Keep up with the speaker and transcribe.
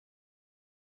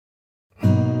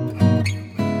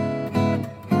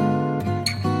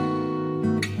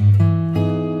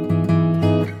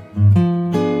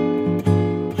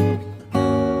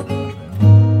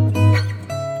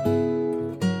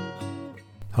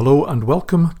Hello and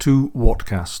welcome to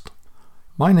Whatcast.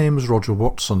 My name is Roger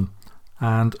Watson,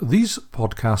 and these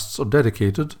podcasts are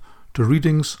dedicated to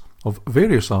readings of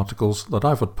various articles that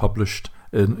I've had published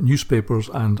in newspapers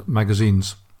and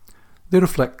magazines. They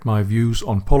reflect my views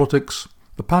on politics,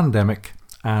 the pandemic,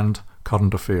 and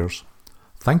current affairs.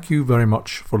 Thank you very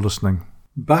much for listening.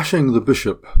 Bashing the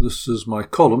Bishop. This is my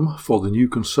column for the New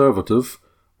Conservative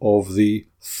of the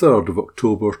 3rd of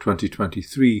October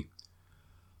 2023.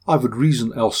 I've had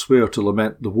reason elsewhere to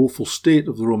lament the woeful state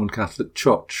of the Roman Catholic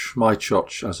Church, my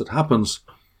church as it happens.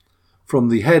 From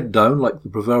the head down, like the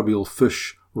proverbial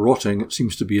fish rotting, it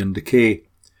seems to be in decay.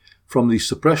 From the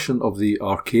suppression of the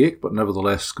archaic, but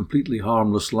nevertheless completely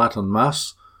harmless Latin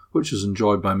Mass, which is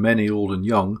enjoyed by many old and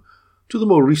young, to the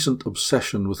more recent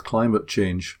obsession with climate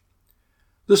change.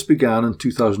 This began in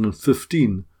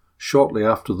 2015, shortly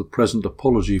after the present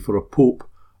apology for a pope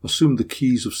assumed the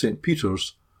keys of St.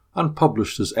 Peter's and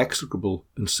published his execrable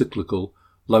encyclical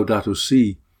Laudato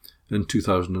Si in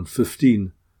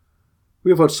 2015.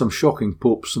 We have had some shocking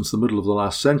popes since the middle of the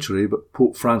last century, but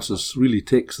Pope Francis really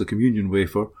takes the communion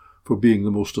wafer for being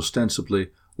the most ostensibly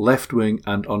left-wing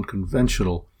and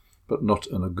unconventional, but not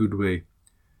in a good way.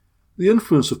 The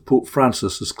influence of Pope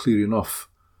Francis is clear enough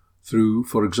through,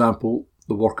 for example,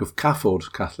 the work of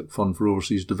CAFOD, Catholic Fund for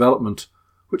Overseas Development,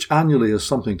 which annually has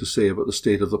something to say about the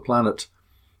state of the planet,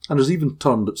 and has even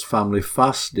turned its family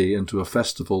fast day into a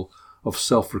festival of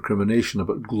self-recrimination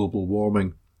about global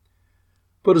warming.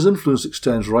 But his influence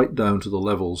extends right down to the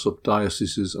levels of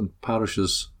dioceses and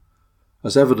parishes,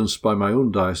 as evidenced by my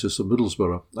own diocese of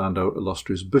Middlesbrough and our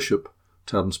illustrious bishop,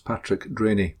 Terence Patrick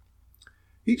Drainey.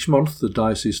 Each month the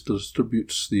diocese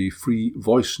distributes the Free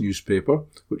Voice newspaper,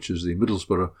 which is the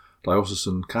Middlesbrough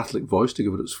Diocesan Catholic Voice to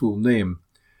give it its full name.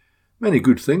 Many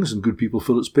good things and good people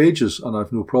fill its pages, and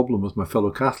I've no problem with my fellow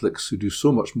Catholics who do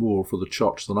so much more for the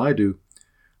Church than I do.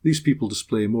 These people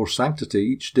display more sanctity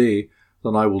each day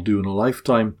than I will do in a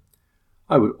lifetime.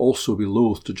 I would also be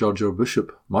loath to judge our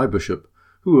bishop, my bishop,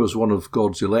 who as one of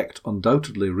God's elect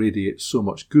undoubtedly radiates so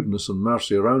much goodness and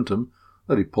mercy around him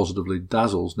that he positively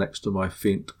dazzles next to my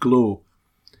faint glow.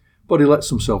 But he lets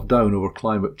himself down over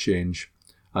climate change,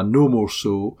 and no more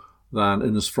so than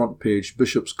in his front-page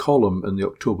Bishop's column in the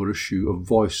October issue of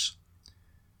Voice.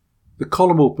 The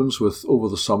column opens with, over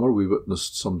the summer we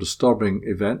witnessed some disturbing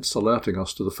events alerting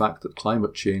us to the fact that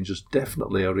climate change is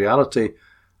definitely a reality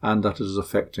and that it is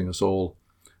affecting us all.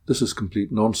 This is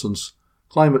complete nonsense.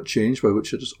 Climate change, by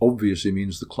which it obviously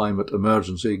means the climate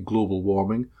emergency, global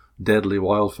warming, deadly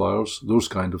wildfires, those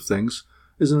kind of things,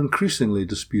 is an increasingly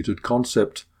disputed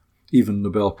concept. Even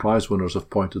Nobel Prize winners have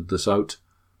pointed this out.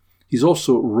 He's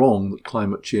also wrong that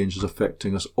climate change is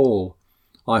affecting us all.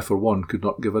 I, for one, could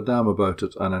not give a damn about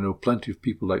it, and I know plenty of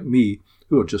people like me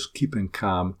who are just keeping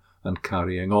calm and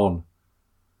carrying on.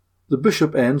 The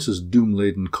bishop ends his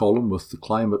doom-laden column with the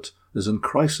climate is in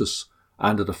crisis,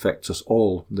 and it affects us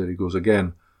all. There he goes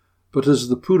again. But it is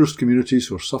the poorest communities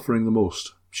who are suffering the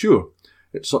most. Sure,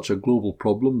 it's such a global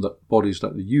problem that bodies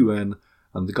like the UN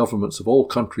and the governments of all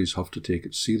countries have to take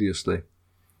it seriously.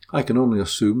 I can only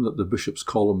assume that the bishop's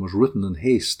column was written in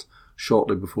haste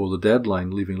shortly before the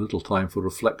deadline, leaving little time for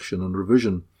reflection and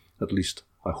revision. At least,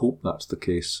 I hope that's the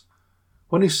case.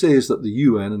 When he says that the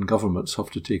UN and governments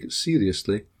have to take it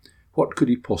seriously, what could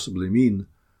he possibly mean?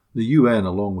 The UN,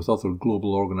 along with other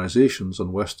global organisations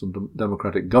and Western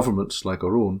democratic governments like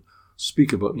our own,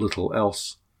 speak about little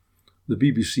else. The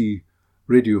BBC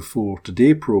Radio 4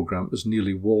 Today programme is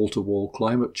nearly wall-to-wall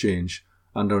climate change,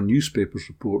 and our newspapers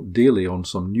report daily on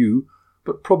some new,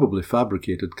 but probably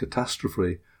fabricated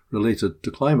catastrophe related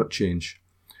to climate change.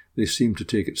 They seem to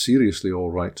take it seriously all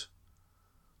right.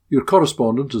 Your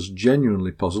correspondent is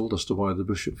genuinely puzzled as to why the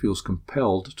bishop feels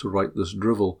compelled to write this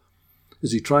drivel.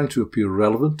 Is he trying to appear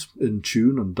relevant, in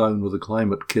tune and down with the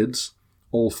climate kids,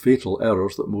 all fatal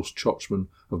errors that most churchmen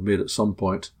have made at some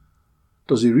point?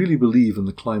 Does he really believe in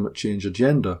the climate change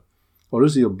agenda, or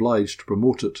is he obliged to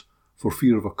promote it for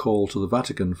fear of a call to the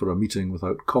Vatican for a meeting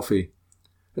without coffee?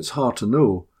 It's hard to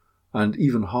know, and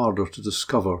even harder to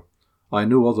discover. I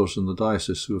know others in the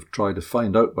diocese who have tried to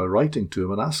find out by writing to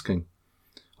him and asking.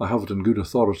 I have it in good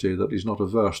authority that he's not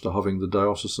averse to having the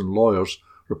diocesan lawyers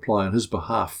reply on his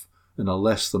behalf in a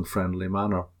less than friendly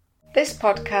manner. This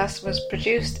podcast was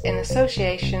produced in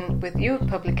association with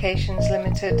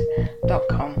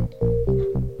youthpublicationslimited.com.